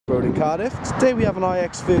in Cardiff. Today we have an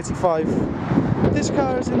IX35. This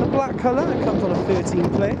car is in the black colour and comes on a 13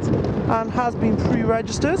 plate and has been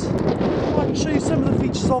pre-registered. I can show you some of the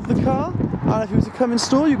features of the car, and if you were to come in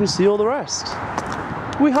store you can see all the rest.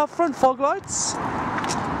 We have front fog lights.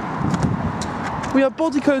 We have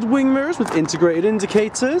body coloured wing mirrors with integrated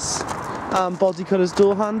indicators and body colours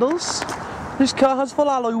door handles. This car has full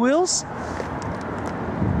alloy wheels.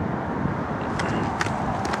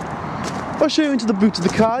 If I show you into the boot of the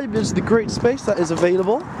car, you'll be able to see the great space that is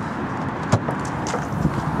available.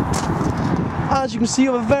 As you can see,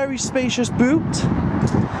 you have a very spacious boot.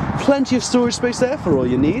 Plenty of storage space there for all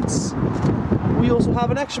your needs. We also have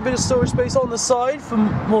an extra bit of storage space on the side for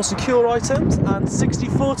more secure items, and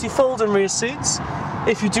 60/40 fold-in rear seats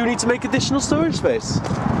if you do need to make additional storage space.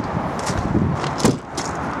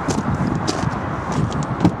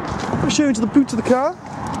 I'll show you into the boot of the car.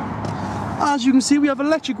 As you can see, we have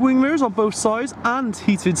electric wing mirrors on both sides and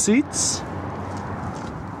heated seats.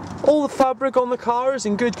 All the fabric on the car is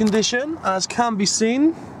in good condition, as can be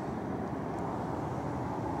seen.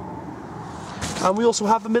 And we also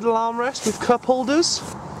have the middle armrest with cup holders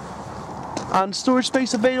and storage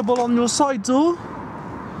space available on your side door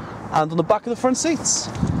and on the back of the front seats.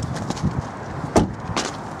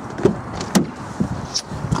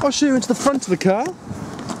 I'll show you into the front of the car.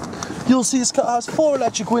 You'll see this car has 4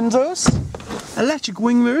 electric windows, electric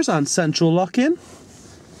wing mirrors and central lock-in.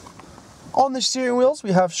 On the steering wheels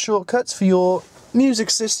we have shortcuts for your music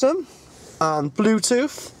system and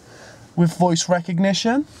Bluetooth with voice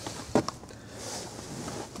recognition.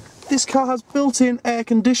 This car has built-in air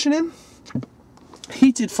conditioning,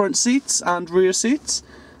 heated front seats and rear seats,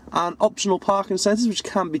 and optional parking sensors which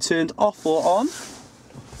can be turned off or on.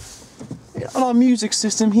 On our music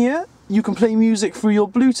system here, you can play music through your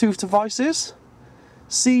Bluetooth devices,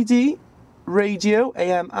 CD, radio,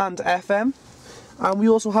 AM and FM, and we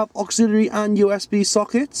also have auxiliary and USB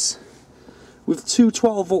sockets with 2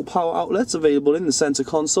 12-volt power outlets available in the centre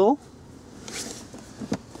console.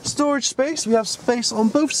 Storage space, we have space on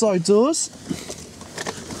both side doors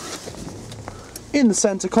in the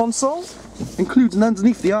centre console, including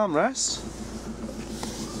underneath the armrest.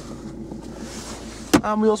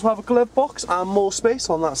 And we also have a glove box and more space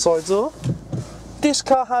on that side door. This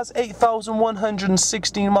car has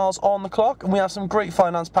 8,116 miles on the clock, and we have some great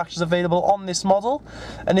finance packages available on this model,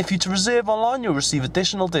 and if you to reserve online you'll receive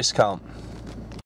additional discount.